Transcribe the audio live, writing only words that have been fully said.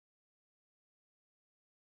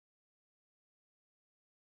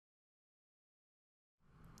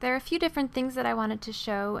There are a few different things that I wanted to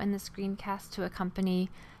show in the screencast to accompany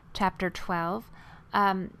Chapter 12.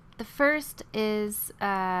 The first is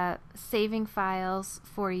saving files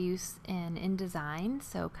for use in InDesign,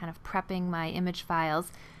 so kind of prepping my image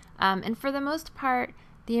files. And for the most part,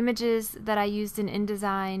 the images that I used in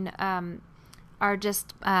InDesign are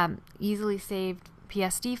just easily saved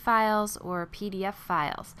PSD files or PDF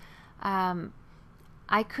files.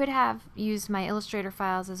 I could have used my Illustrator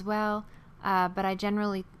files as well, but I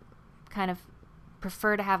generally kind of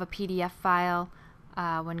prefer to have a PDF file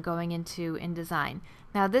when going into InDesign.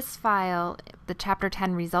 Now this file, the Chapter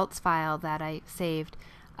 10 results file that I saved,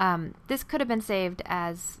 this could have been saved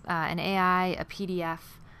as an AI, a PDF,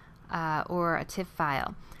 or a TIFF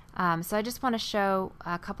file. So I just want to show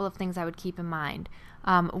a couple of things I would keep in mind.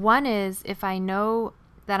 One is if I know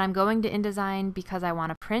that I'm going to InDesign because I want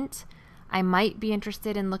to print, I might be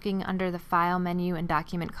interested in looking under the File menu and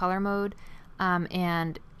Document Color mode,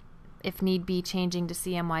 and if need be, changing to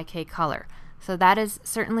CMYK color. So that is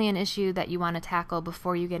certainly an issue that you want to tackle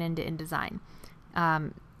before you get into InDesign.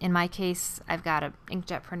 In my case, I've got an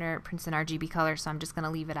inkjet printer, it prints in RGB color, so I'm just going to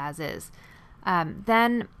leave it as is.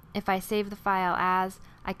 Then, if I save the file as,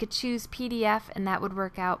 I could choose PDF, and that would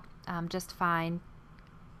work out just fine.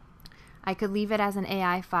 I could leave it as an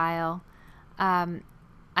AI file.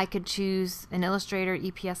 I could choose an Illustrator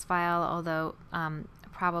EPS file, although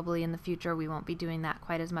probably in the future we won't be doing that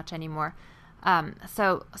quite as much anymore.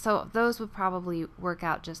 So those would probably work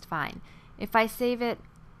out just fine. If I save it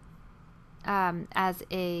as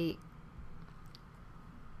a,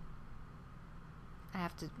 I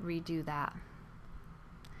have to redo that.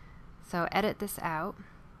 So edit this out.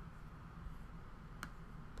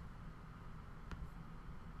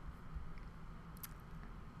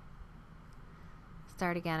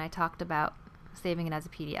 Start again. I talked about saving it as a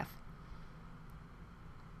PDF.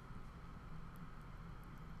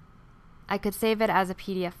 I could save it as a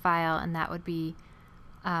PDF file, and that would be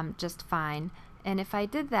just fine. And if I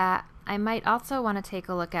did that, I might also want to take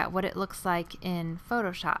a look at what it looks like in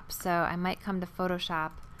Photoshop. So I might come to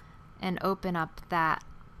Photoshop and open up that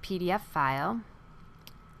PDF file.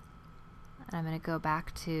 And I'm going to go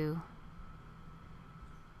back to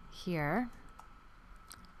here.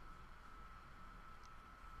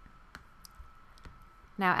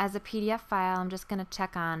 Now, as a PDF file, I'm just going to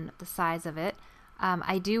check on the size of it.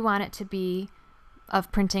 I do want it to be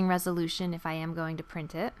of printing resolution if I am going to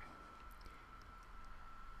print it.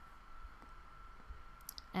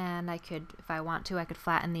 And I could, if I want to, I could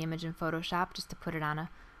flatten the image in Photoshop just to put it on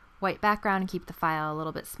a white background and keep the file a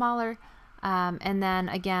little bit smaller. And then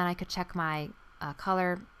again, I could check my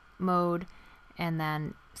color mode and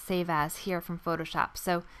then save as here from Photoshop.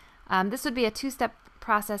 So this would be a two-step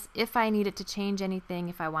process if I needed to change anything,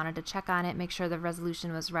 if I wanted to check on it, make sure the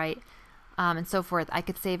resolution was right, and so forth. I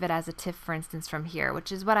could save it as a TIFF, for instance, from here,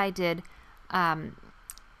 which is what I did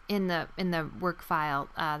in the work file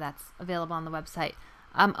that's available on the website.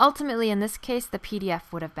 Ultimately, in this case, the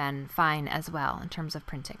PDF would have been fine as well in terms of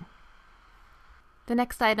printing. The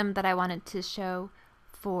next item that I wanted to show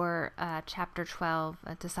for Chapter 12,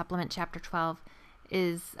 to supplement Chapter 12,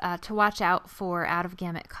 is to watch out for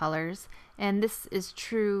out-of-gamut colors, and this is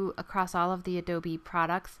true across all of the Adobe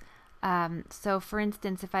products. So for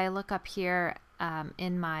instance, if I look up here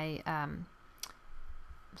in my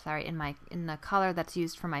in the color that's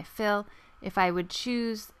used for my fill, if I would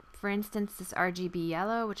choose, for instance, this RGB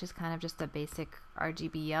yellow, which is kind of just a basic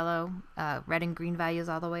RGB yellow, red and green values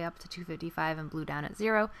all the way up to 255 and blue down at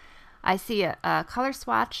 0, I see a color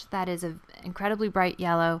swatch that is an incredibly bright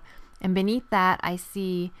yellow, and beneath that I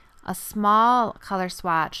see a small color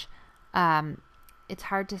swatch. It's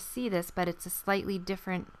hard to see this, but it's a slightly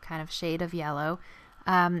different kind of shade of yellow,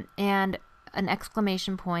 and an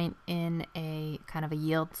exclamation point in a kind of a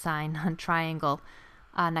yield sign on triangle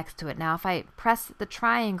next to it. Now if I press the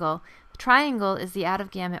triangle is the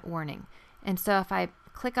out-of-gamut warning, and so if I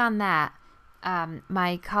click on that,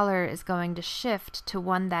 my color is going to shift to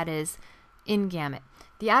one that is in gamut.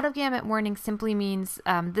 The out-of-gamut warning simply means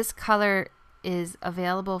this color is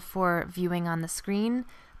available for viewing on the screen,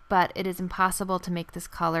 but it is impossible to make this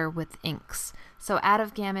color with inks. So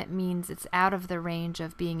out-of-gamut means it's out of the range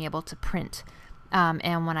of being able to print.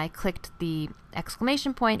 And when I clicked the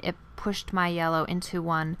exclamation point, it pushed my yellow into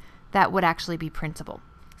one that would actually be printable.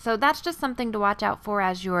 So that's just something to watch out for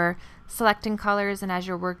as you're selecting colors and as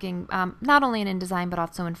you're working not only in InDesign but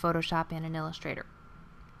also in Photoshop and in Illustrator.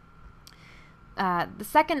 The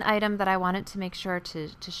second item that I wanted to make sure to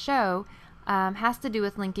show has to do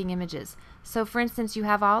with linking images. So for instance, you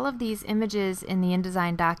have all of these images in the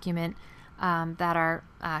InDesign document that are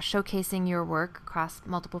showcasing your work across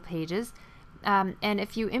multiple pages, And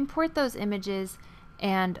if you import those images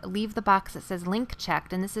and leave the box that says link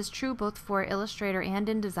checked, and this is true both for Illustrator and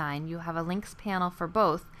InDesign, you have a links panel for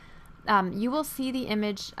both, you will see the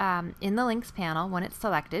image in the links panel when it's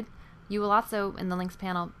selected. You will also, in the links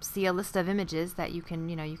panel, see a list of images that you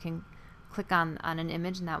can click on an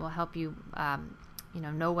image, and that will help you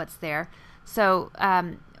know what's there. So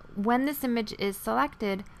when this image is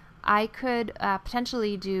selected, I could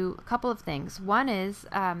potentially do a couple of things. One is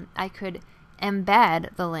I could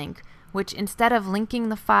embed the link, which instead of linking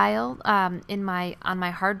the file on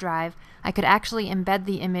my hard drive, I could actually embed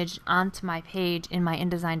the image onto my page in my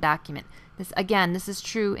InDesign document. This is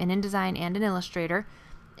true in InDesign and in Illustrator.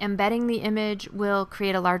 Embedding the image will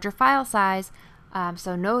create a larger file size,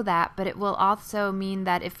 so know that, but it will also mean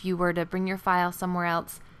that if you were to bring your file somewhere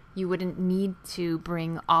else, you wouldn't need to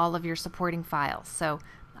bring all of your supporting files. So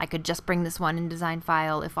I could just bring this one InDesign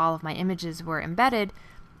file. If all of my images were embedded,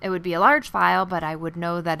 it would be a large file, but I would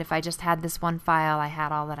know that if I just had this one file, I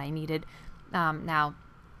had all that I needed. Now,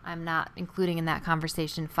 I'm not including in that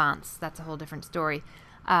conversation fonts. That's a whole different story.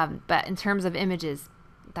 But in terms of images,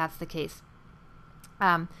 that's the case.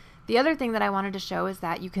 The other thing that I wanted to show is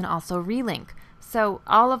that you can also relink. So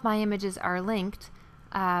all of my images are linked.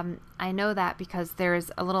 I know that because there's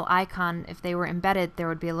a little icon. If they were embedded, there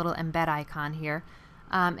would be a little embed icon here.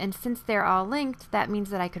 And since they're all linked, that means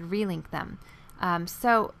that I could relink them.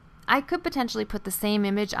 So I could potentially put the same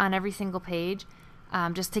image on every single page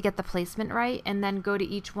just to get the placement right, and then go to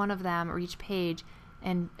each one of them or each page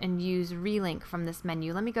and use relink from this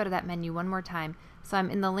menu. Let me go to that menu one more time. So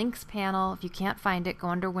I'm in the links panel. If you can't find it, go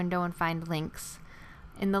under window and find links.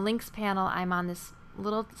 In the links panel, I'm on this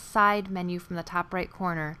little side menu from the top right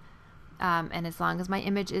corner, and as long as my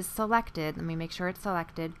image is selected, let me make sure it's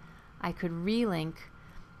selected, I could relink.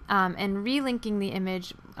 And relinking the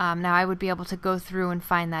image, now I would be able to go through and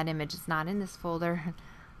find that image. It's not in this folder,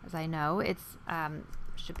 as I know. It's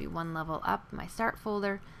should be one level up, my start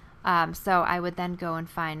folder. So I would then go and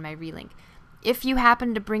find my relink. If you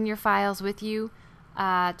happen to bring your files with you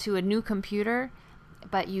to a new computer,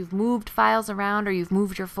 but you've moved files around or you've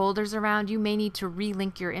moved your folders around, you may need to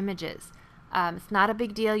relink your images. It's not a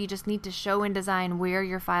big deal. You just need to show InDesign where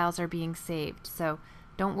your files are being saved. So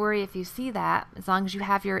don't worry if you see that. As long as you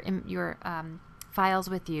have your files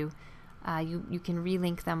with you, you can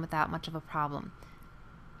relink them without much of a problem.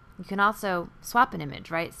 You can also swap an image,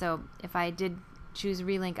 right? So if I did choose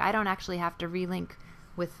relink, I don't actually have to relink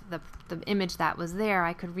with the image that was there.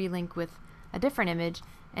 I could relink with a different image,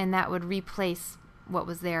 and that would replace what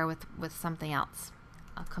was there with something else.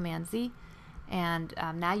 I'll Command Z, and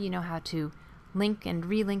now you know how to link and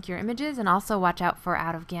relink your images, and also watch out for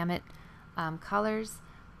out-of-gamut colors,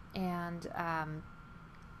 and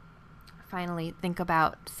finally think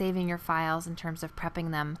about saving your files in terms of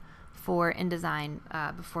prepping them for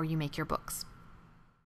InDesign before you make your books.